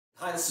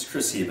Hi, this is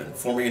Chris Heben,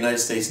 former United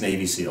States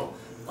Navy SEAL.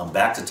 I'm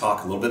back to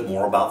talk a little bit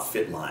more about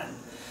FitLine.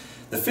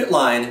 The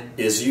FitLine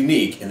is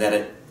unique in that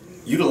it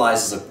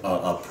utilizes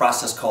a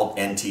process called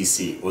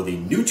NTC, or the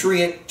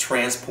Nutrient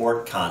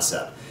Transport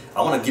Concept.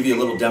 I want to give you a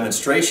little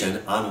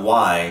demonstration on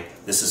why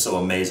this is so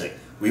amazing.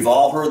 We've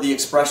all heard the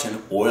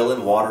expression, oil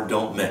and water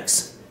don't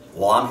mix.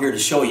 Well, I'm here to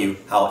show you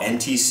how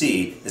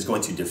NTC is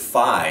going to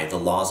defy the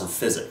laws of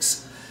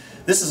physics.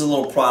 This is a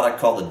little product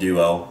called the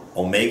Duo,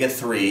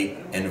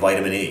 Omega-3 and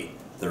Vitamin E.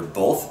 They're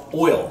both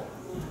oil.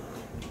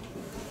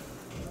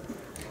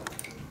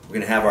 We're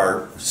going to have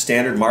our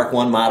standard Mark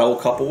 1 Motto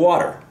cup of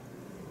water.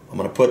 I'm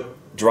going to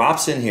put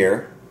drops in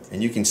here,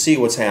 and you can see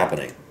what's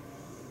happening.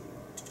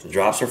 The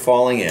drops are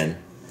falling in.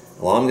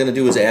 All I'm going to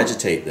do is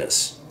agitate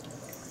this.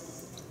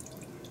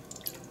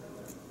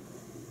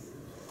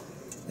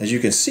 As you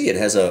can see, it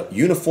has a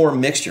uniform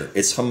mixture.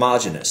 It's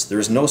homogeneous. There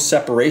is no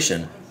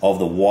separation of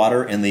the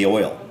water and the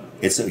oil.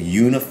 It's a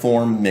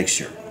uniform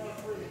mixture.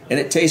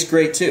 And it tastes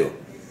great too.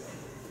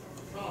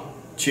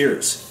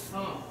 Cheers.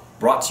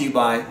 Brought to you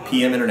by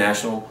PM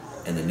International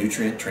and the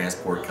Nutrient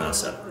Transport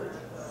Concept.